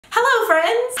Hello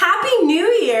friends! Happy New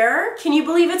Year! Can you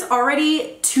believe it's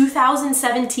already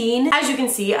 2017? As you can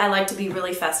see, I like to be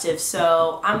really festive,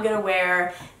 so I'm gonna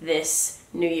wear this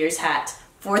New Year's hat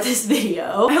for this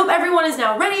video. I hope everyone is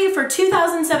now ready for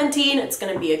 2017. It's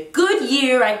gonna be a good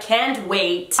year. I can't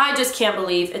wait. I just can't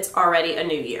believe it's already a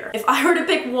new year. If I were to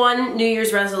pick one New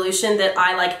Year's resolution that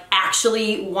I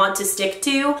actually want to stick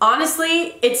to,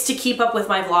 honestly, it's to keep up with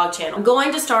my vlog channel. I'm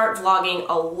going to start vlogging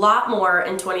a lot more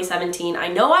in 2017. I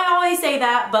know I always say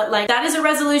that, but that is a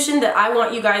resolution that I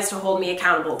want you guys to hold me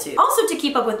accountable to. Also to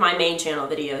keep up with my main channel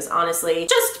videos, honestly.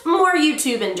 Just more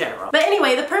YouTube in general. But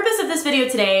anyway, the purpose of this video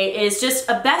today is just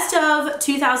a best of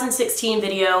 2016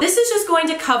 video. This is just going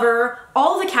to cover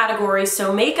all the categories,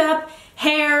 so makeup,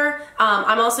 hair,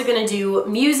 I'm also gonna do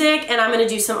music, and I'm gonna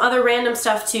do some other random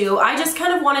stuff too. I just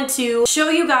kind of wanted to show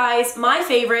you guys my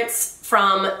favorites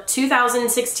from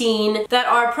 2016 that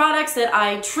are products that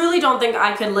I truly don't think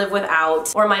I could live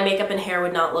without, or my makeup and hair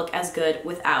would not look as good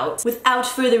without. Without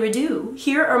further ado,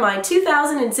 here are my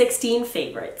 2016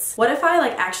 favorites. What if I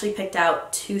actually picked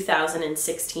out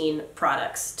 2016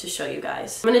 products to show you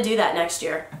guys? I'm gonna do that next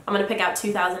year. I'm gonna pick out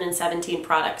 2017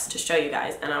 products to show you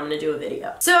guys, and I'm gonna do a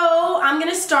video. So I'm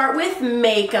gonna start with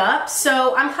makeup.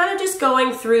 So I'm kind of just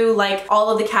going through all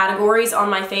of the categories on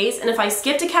my face, and if I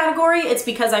skipped a category, it's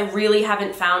because I really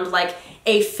haven't found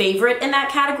a favorite in that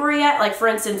category yet. For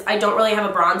instance, I don't really have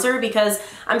a bronzer because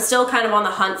I'm still kind of on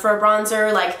the hunt for a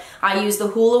bronzer. I use the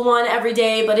Hoola one every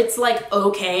day, but it's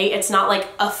okay. It's not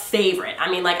a favorite.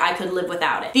 I mean, I could live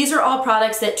without it. These are all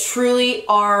products that truly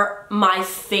are my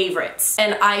favorites,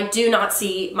 and I do not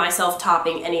see myself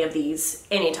topping any of these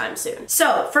anytime soon.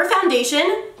 So for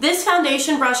foundation, this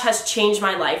foundation brush has changed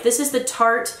my life. This is the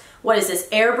Tarte, what is this,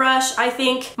 Airbrush, I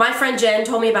think. My friend Jen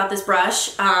told me about this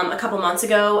brush a couple months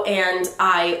ago, and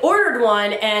I ordered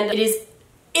one, and it is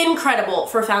incredible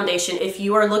for foundation. If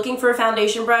you are looking for a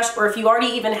foundation brush, or if you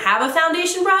already even have a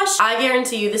foundation brush, I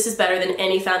guarantee you this is better than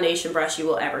any foundation brush you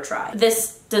will ever try.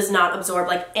 This does not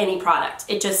absorb any product.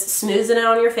 It just smooths it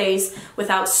on your face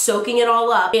without soaking it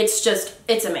all up.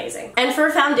 It's amazing. And for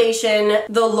foundation,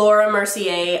 the Laura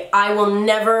Mercier, I will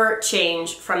never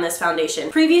change from this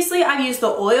foundation. Previously, I've used the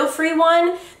oil-free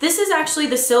one. This is actually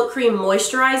the Silk Cream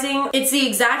Moisturizing. It's the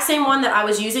exact same one that I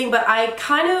was using, but I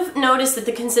kind of noticed that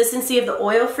the consistency of the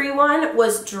oil-free one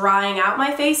was drying out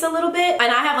my face a little bit.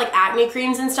 And I have acne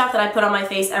creams and stuff that I put on my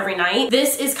face every night.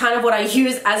 This is kind of what I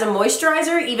use as a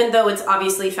moisturizer, even though it's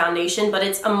obviously foundation, but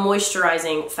it's a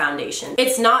moisturizing foundation.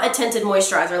 It's not a tinted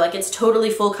moisturizer, it's totally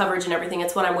full coverage and everything.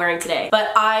 It's what I'm wearing today.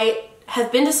 But I have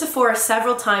been to Sephora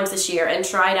several times this year and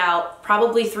tried out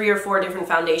probably 3 or 4 different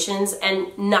foundations,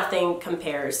 and nothing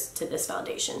compares to this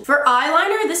foundation. For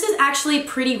eyeliner, this is actually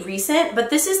pretty recent, but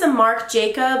this is the Marc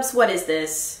Jacobs, what is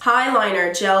this?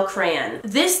 Highliner Gel Crayon.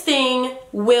 This thing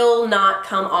will not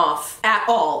come off at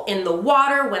all in the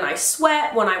water, when I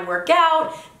sweat, when I work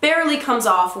out. Barely comes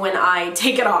off when I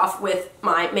take it off with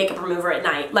my makeup remover at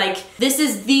night. This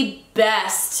is the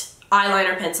best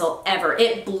eyeliner pencil ever.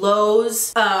 It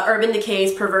blows Urban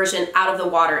Decay's Perversion out of the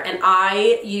water, and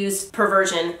I used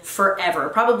Perversion forever.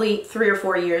 Probably 3 or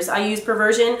 4 years I used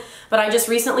Perversion, but I just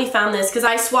recently found this because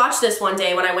I swatched this one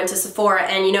day when I went to Sephora,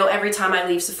 and every time I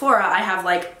leave Sephora, I have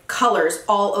colors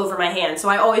all over my hand. So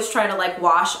I always try to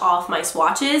wash off my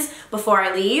swatches before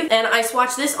I leave. And I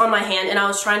swatched this on my hand, and I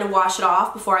was trying to wash it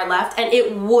off before I left, and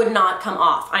it would not come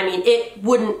off. I mean, it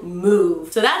wouldn't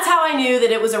move. So that's how I knew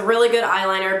that it was a really good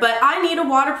eyeliner. But I need a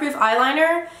waterproof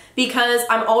eyeliner because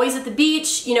I'm always at the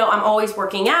beach, I'm always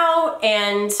working out,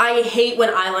 and I hate when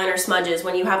eyeliner smudges,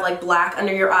 when you have black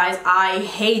under your eyes. I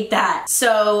hate that.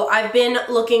 So I've been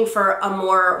looking for a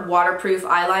more waterproof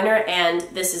eyeliner, and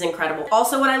this is incredible.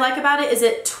 Also, what I like about it is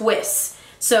it twists.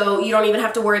 So you don't even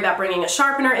have to worry about bringing a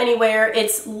sharpener anywhere.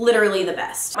 It's literally the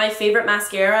best. My favorite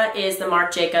mascara is the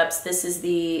Marc Jacobs. This is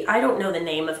the, I don't know the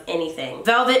name of anything,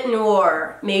 Velvet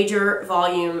Noir Major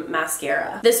Volume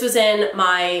Mascara. This was in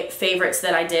my favorites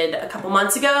that I did a couple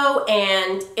months ago,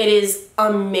 and it is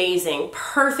amazing.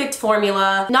 Perfect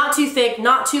formula. Not too thick,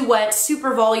 not too wet,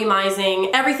 super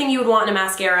volumizing, everything you would want in a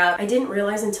mascara. I didn't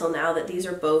realize until now that these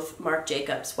are both Marc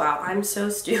Jacobs. Wow, I'm so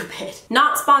stupid.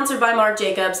 Not sponsored by Marc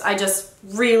Jacobs. I just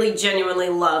really genuinely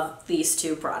love these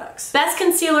 2 products. Best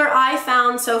concealer I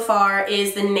found so far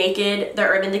is the the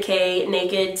Urban Decay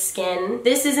Naked Skin.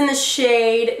 This is in the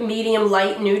shade medium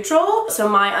light neutral. So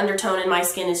my undertone in my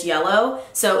skin is yellow.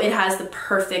 So it has the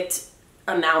perfect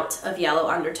amount of yellow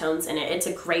undertones in it. It's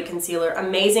a great concealer,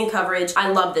 amazing coverage. I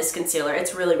love this concealer.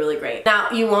 It's really, really great. Now,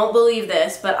 you won't believe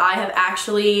this, but I have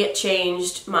actually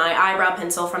changed my eyebrow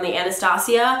pencil from the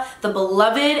Anastasia. The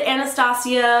beloved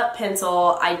Anastasia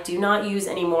pencil I do not use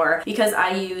anymore because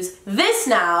I use this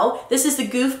now. This is the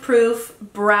Goof Proof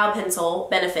Brow Pencil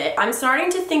Benefit. I'm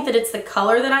starting to think that it's the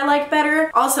color that I like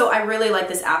better. Also, I really like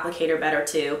this applicator better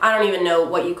too. I don't even know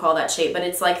what you call that shape, but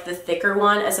it's like the thicker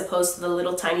one as opposed to the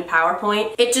little tiny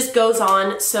PowerPoint. It just goes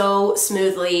on so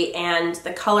smoothly and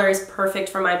the color is perfect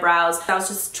for my brows. I was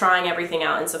just trying everything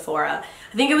out in Sephora.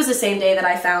 I think it was the same day that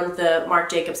I found the Marc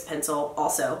Jacobs pencil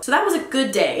also. So that was a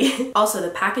good day. Also, the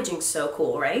packaging's so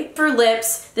cool, right? For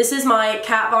lips, this is my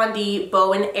Kat Von D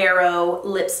Bow and Arrow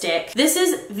lipstick. This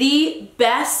is the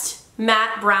best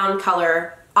matte brown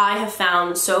color I have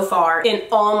found so far in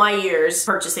all my years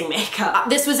purchasing makeup.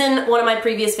 This was in one of my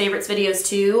previous favorites videos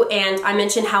too, and I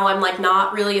mentioned how I'm like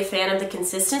not really a fan of the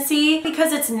consistency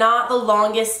because it's not the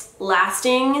longest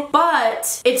lasting,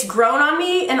 but it's grown on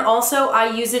me, and also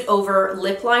I use it over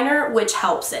lip liner, which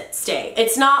helps it stay.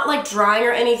 It's not like drying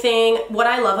or anything. What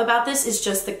I love about this is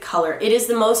just the color. It is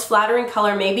the most flattering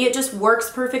color. Maybe it just works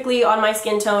perfectly on my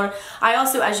skin tone. I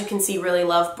also, as you can see, really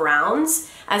love browns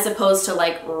as opposed to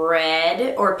like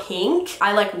red or pink.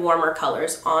 I like warmer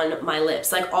colors on my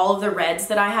lips. Like all of the reds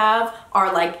that I have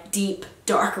are like deep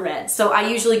dark reds. So I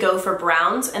usually go for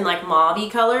browns and like mauve-y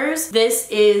colors. This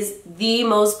is the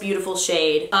most beautiful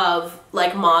shade of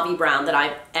like mauve-y brown that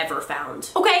I've ever found.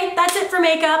 Okay, that's it for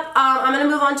makeup. I'm gonna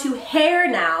move on to hair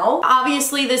now.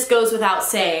 Obviously this goes without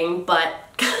saying, but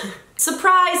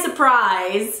surprise,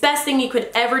 surprise. Best thing you could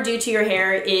ever do to your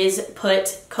hair is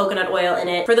put coconut oil in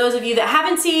it. For those of you that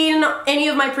haven't seen any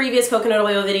of my previous coconut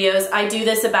oil videos, I do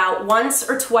this about once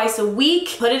or twice a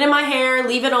week. Put it in my hair,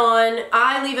 leave it on.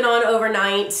 I leave it on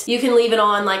overnight. You can leave it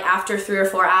on like after 3 or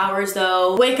 4 hours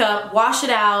though. Wake up, wash it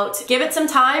out, give it some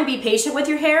time, be patient with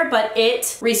your hair, but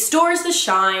it restores the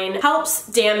shine, helps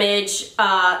damage,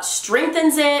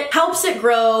 strengthens it, helps it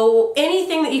grow.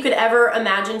 Anything that you could ever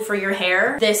imagine for your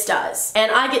hair, this does. And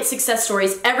I get success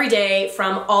stories every day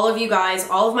from all of you guys,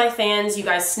 all of my fans. You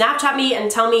guys Snapchat me and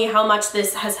tell me how much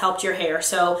this has helped your hair.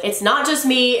 So it's not just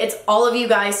me, it's all of you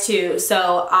guys too.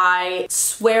 So I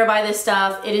swear by this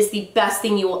stuff. It is the best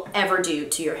thing you will ever do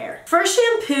to your hair. For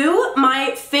shampoo,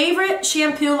 my favorite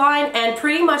shampoo line and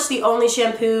pretty much the only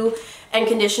shampoo and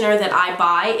conditioner that I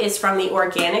buy is from the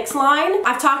Organix line.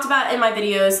 I've talked about in my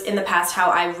videos in the past how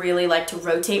I really like to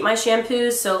rotate my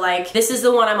shampoos. So like this is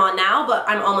the one I'm on now, but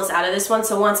I'm almost out of this one.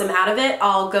 So once I'm out of it,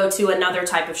 I'll go to another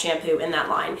type of shampoo in that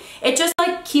line. It just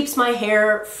like keeps my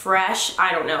hair fresh.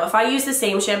 I don't know. If I use the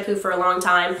same shampoo for a long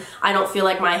time, I don't feel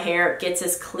like my hair gets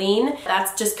as clean.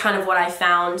 That's just kind of what I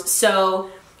found.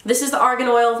 So this is the Argan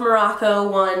Oil of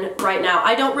Morocco one right now.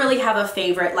 I don't really have a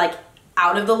favorite like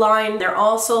out of the line. They're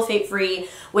all sulfate free,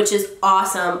 which is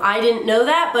awesome. I didn't know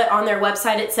that, but on their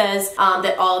website it says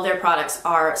that all of their products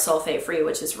are sulfate free,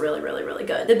 which is really, really, really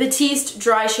good. The Batiste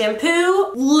Dry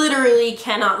Shampoo, literally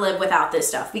cannot live without this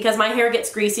stuff because my hair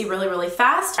gets greasy really, really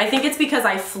fast. I think it's because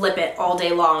I flip it all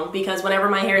day long because whenever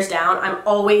my hair is down, I'm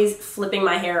always flipping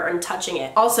my hair and touching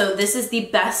it. Also, this is the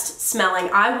best smelling.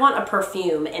 I want a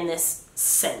perfume in this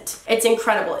scent. It's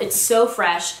incredible. It's so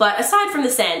fresh. But aside from the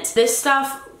scent, this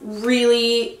stuff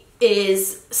really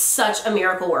is such a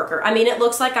miracle worker. I mean, it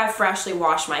looks like I freshly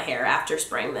washed my hair after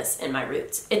spraying this in my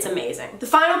roots. It's amazing. The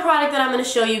final product that I'm going to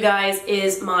show you guys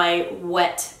is my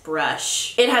wet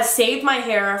brush. It has saved my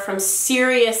hair from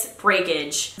serious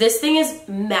breakage. This thing is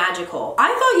magical. I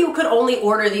thought you could only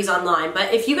order these online,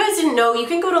 but if you guys didn't know, you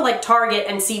can go to like Target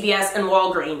and CVS and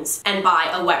Walgreens and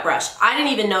buy a wet brush. I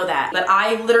didn't even know that, but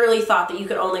I literally thought that you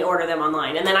could only order them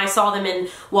online. And then I saw them in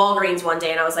Walgreens one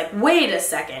day and I was like, wait a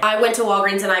second. I went to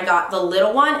Walgreens and I got the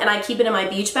little one and I keep it in my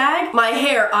beach bag. My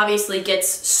hair obviously gets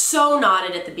so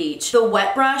knotted at the beach. The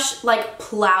wet brush like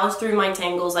plows through my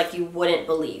tangles like you wouldn't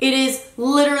believe. It is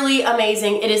literally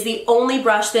amazing. It is the only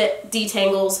brush that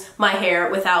detangles my hair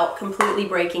without completely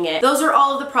breaking it. Those are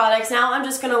all of the products. Now I'm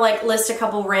just gonna like list a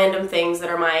couple random things that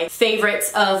are my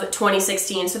favorites of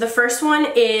 2016. So the first one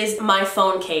is my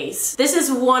phone case. This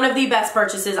is one of the best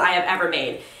purchases I have ever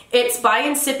made. It's by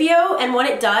Incipio, and what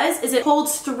it does is it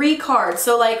holds 3 cards.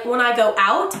 So like when I go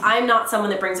out, I'm not someone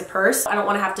that brings a purse. I don't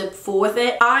want to have to fool with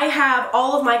it. I have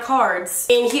all of my cards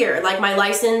in here, like my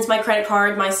license, my credit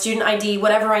card, my student ID,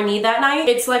 whatever I need that night.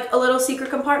 It's like a little secret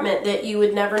compartment that you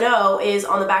would never know is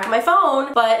on the back of my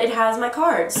phone, but it has my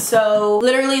cards. So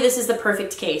literally this is the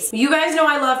perfect case. You guys know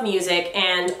I love music,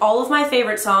 and all of my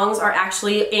favorite songs are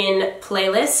actually in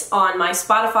playlists on my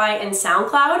Spotify and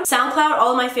SoundCloud. SoundCloud,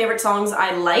 all of my favorite songs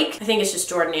I like. like. I think it's just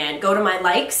Jordan Ann. Go to my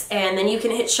likes and then you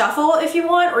can hit shuffle if you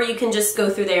want, or you can just go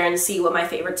through there and see what my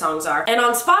favorite songs are. And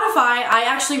on Spotify, I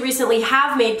actually recently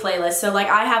have made playlists. So like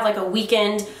I have like a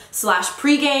weekend /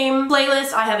 pregame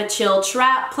playlist. I have a chill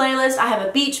trap playlist. I have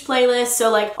a beach playlist. So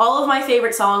like all of my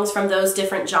favorite songs from those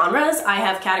different genres, I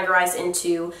have categorized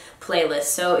into playlists.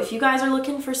 So if you guys are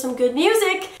looking for some good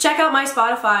music, check out my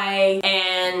Spotify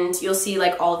and you'll see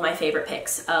like all of my favorite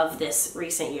picks of this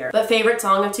recent year. But favorite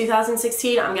song of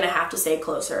 2016, I'm gonna have to say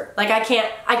Closer. Like I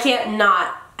can't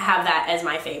not have that as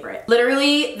my favorite.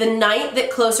 Literally, the night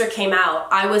that Closer came out,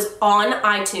 I was on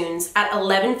iTunes at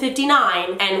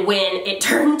 11:59, and when it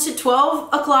turned to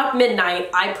 12 o'clock midnight,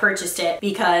 I purchased it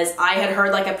because I had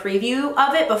heard like a preview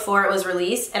of it before it was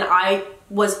released, and I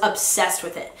was obsessed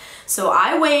with it. So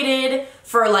I waited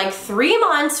for like 3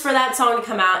 months for that song to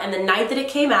come out, and the night that it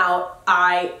came out,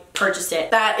 I purchased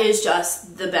it. That is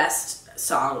just the best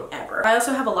song ever. I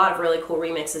also have a lot of really cool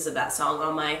remixes of that song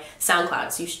on my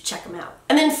SoundCloud, so you should check them out.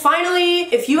 And then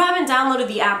finally, if you haven't downloaded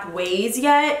the app Waze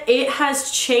yet, it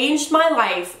has changed my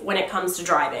life when it comes to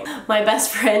driving. My best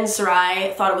friend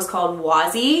Sarai thought it was called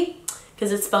Waze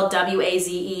because it's spelled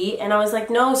W-A-Z-E, and I was like,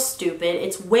 no, stupid,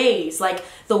 it's Waze, like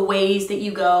the ways that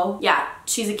you go. Yeah,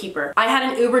 she's a keeper. I had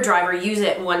an Uber driver use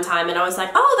it one time, and I was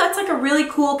like, oh, that's like a really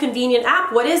cool, convenient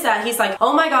app. What is that? He's like,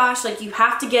 oh my gosh, like you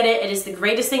have to get it. It is the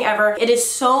greatest thing ever. It is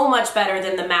so much better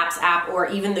than the Maps app or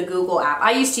even the Google app.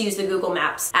 I used to use the Google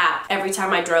Maps app every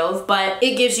time I drove, but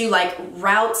it gives you like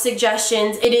route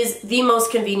suggestions. It is the most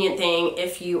convenient thing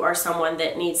if you are someone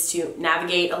that needs to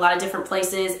navigate a lot of different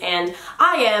places, and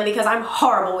I am, because I'm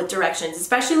horrible with directions,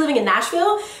 especially living in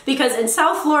Nashville, because in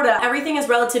South Florida, everything is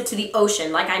relative to the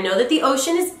ocean. Like I know that the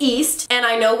ocean is east, and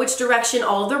I know which direction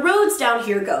all the roads down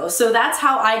here go. So that's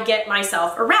how I get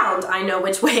myself around. I know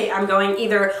which way I'm going,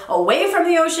 either away from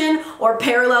the ocean or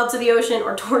parallel to the ocean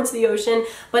or towards the ocean.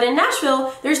 But in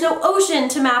Nashville, there's no ocean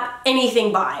to map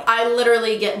anything by. I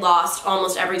literally get lost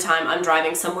almost every time I'm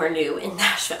driving somewhere new in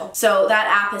Nashville. So that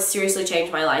app has seriously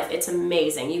changed my life. It's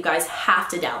amazing. You guys have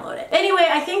to download it. Anyway,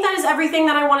 I think that is everything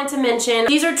that I wanted to mention.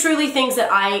 These are truly things that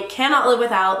I cannot live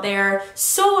without. They're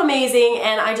so amazing,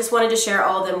 and I just wanted to share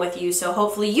all of them with you, so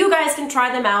hopefully you guys can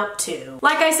try them out too.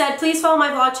 Like I said, please follow my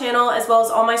vlog channel as well as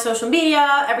all my social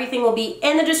media. Everything will be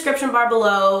in the description bar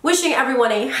below. Wishing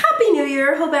everyone a happy new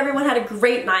year. Hope everyone had a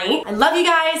great night. I love you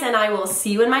guys, and I will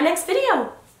see you in my next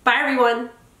video. Bye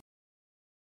everyone.